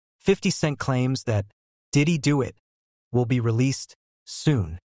50 Cent claims that Diddy Do It will be released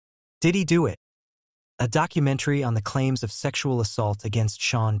soon. Diddy Do It, a documentary on the claims of sexual assault against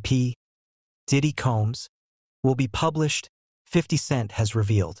Sean P. Diddy Combs, will be published, 50 Cent has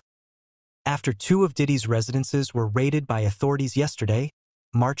revealed. After 2 of Diddy's residences were raided by authorities yesterday,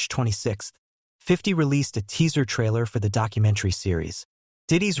 March 26th, 50 released a teaser trailer for the documentary series.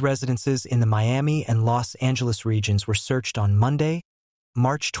 Diddy's residences in the Miami and Los Angeles regions were searched on Monday,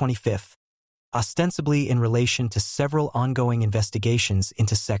 March 25th, ostensibly in relation to several ongoing investigations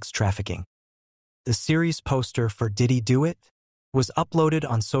into sex trafficking. The series poster for Diddy Do It was uploaded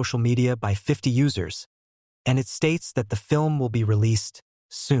on social media by 50 users, and it states that the film will be released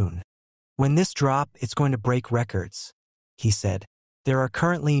soon. "When this drop, it's going to break records," he said. There are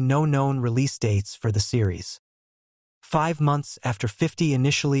currently no known release dates for the series. 5 months after 50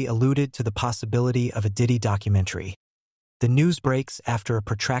 initially alluded to the possibility of a Diddy documentary, the news breaks after a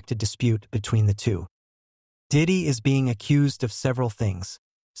protracted dispute between the two. Diddy is being accused of several things,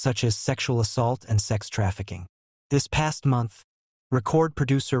 such as sexual assault and sex trafficking. This past month, record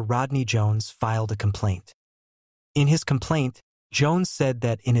producer Rodney Jones filed a complaint. In his complaint, Jones said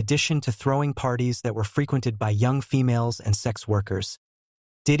that in addition to throwing parties that were frequented by young females and sex workers,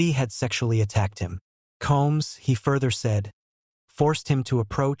 Diddy had sexually attacked him. Combs, he further said, forced him to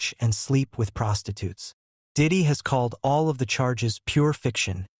approach and sleep with prostitutes. Diddy has called all of the charges pure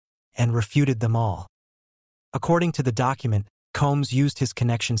fiction and refuted them all. According to the document, Combs used his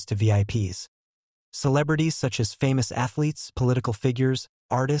connections to VIPs, celebrities such as famous athletes, political figures,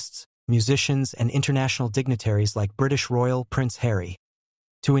 artists, musicians, and international dignitaries like British royal Prince Harry,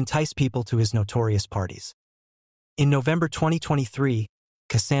 to entice people to his notorious parties. In November 2023,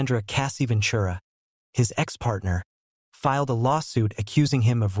 Cassandra Cassie Ventura, his ex-partner, filed a lawsuit accusing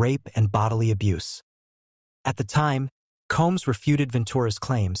him of rape and bodily abuse. At the time, Combs refuted Ventura's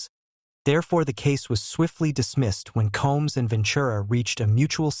claims. Therefore, the case was swiftly dismissed when Combs and Ventura reached a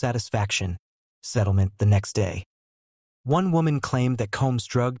mutual satisfaction settlement the next day. One woman claimed that Combs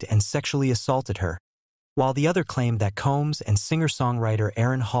drugged and sexually assaulted her, while the other claimed that Combs and singer-songwriter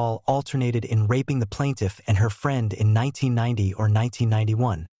Aaron Hall alternated in raping the plaintiff and her friend in 1990 or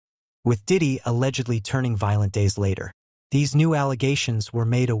 1991, with Diddy allegedly turning violent days later. These new allegations were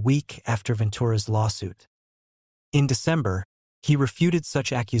made a week after Ventura's lawsuit. In December, he refuted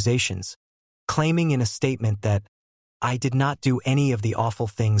such accusations, claiming in a statement that, "I did not do any of the awful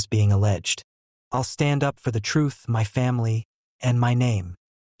things being alleged. I'll stand up for the truth, my family, and my name."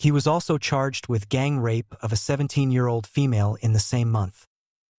 He was also charged with gang rape of a 17-year-old female in the same month,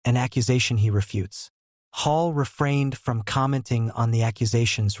 an accusation he refutes. Hall refrained from commenting on the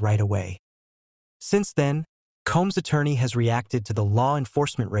accusations right away. Since then, Combs' attorney has reacted to the law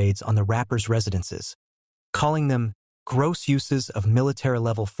enforcement raids on the rapper's residences, calling them gross uses of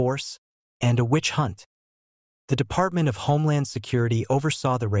military-level force and a witch hunt. The Department of Homeland Security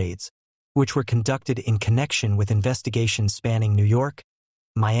oversaw the raids, which were conducted in connection with investigations spanning New York,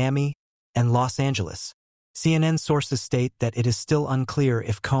 Miami, and Los Angeles. CNN sources state that it is still unclear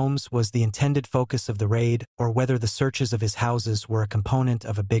if Combs was the intended focus of the raid or whether the searches of his houses were a component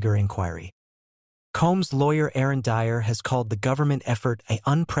of a bigger inquiry. Combs' lawyer Aaron Dyer has called the government effort an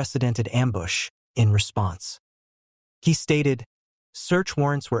unprecedented ambush in response. He stated, "Search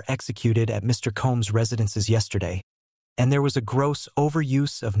warrants were executed at Mr. Combs' residences yesterday, and there was a gross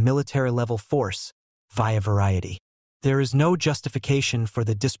overuse of military-level force via Variety. There is no justification for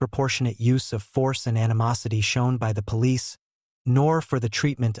the disproportionate use of force and animosity shown by the police, nor for the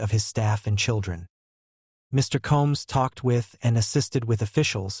treatment of his staff and children. Mr. Combs talked with and assisted with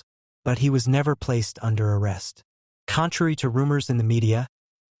officials, but he was never placed under arrest." Contrary to rumors in the media,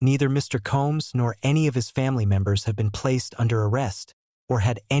 neither Mr. Combs nor any of his family members have been placed under arrest or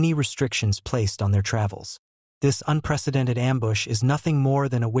had any restrictions placed on their travels. This unprecedented ambush is nothing more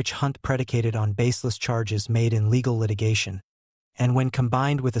than a witch hunt predicated on baseless charges made in legal litigation, and when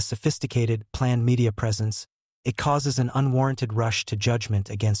combined with a sophisticated, planned media presence, it causes an unwarranted rush to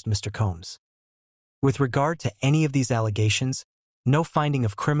judgment against Mr. Combs. With regard to any of these allegations, no finding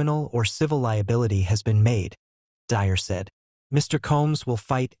of criminal or civil liability has been made, Dyer said. Mr. Combs will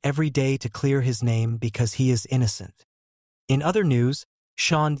fight every day to clear his name because he is innocent. In other news,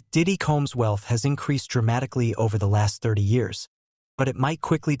 Sean Diddy Combs' wealth has increased dramatically over the last 30 years, but it might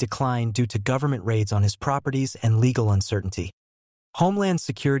quickly decline due to government raids on his properties and legal uncertainty. Homeland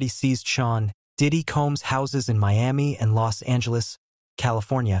Security seized Sean Diddy Combs' houses in Miami and Los Angeles,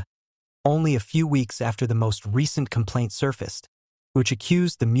 California, only a few weeks after the most recent complaint surfaced, which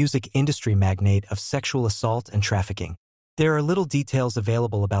accused the music industry magnate of sexual assault and trafficking. There are little details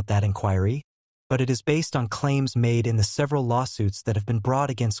available about that inquiry, but it is based on claims made in the several lawsuits that have been brought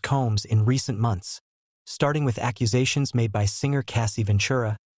against Combs in recent months, starting with accusations made by singer Cassie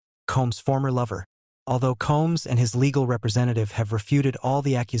Ventura, Combs' former lover. Although Combs and his legal representative have refuted all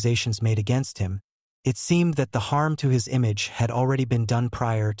the accusations made against him, it seemed that the harm to his image had already been done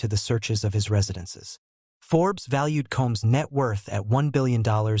prior to the searches of his residences. Forbes valued Combs' net worth at $1 billion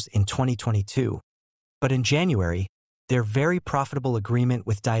in 2022, but in January, their very profitable agreement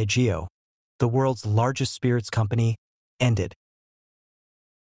with Dyer, the world's largest spirits company, ended.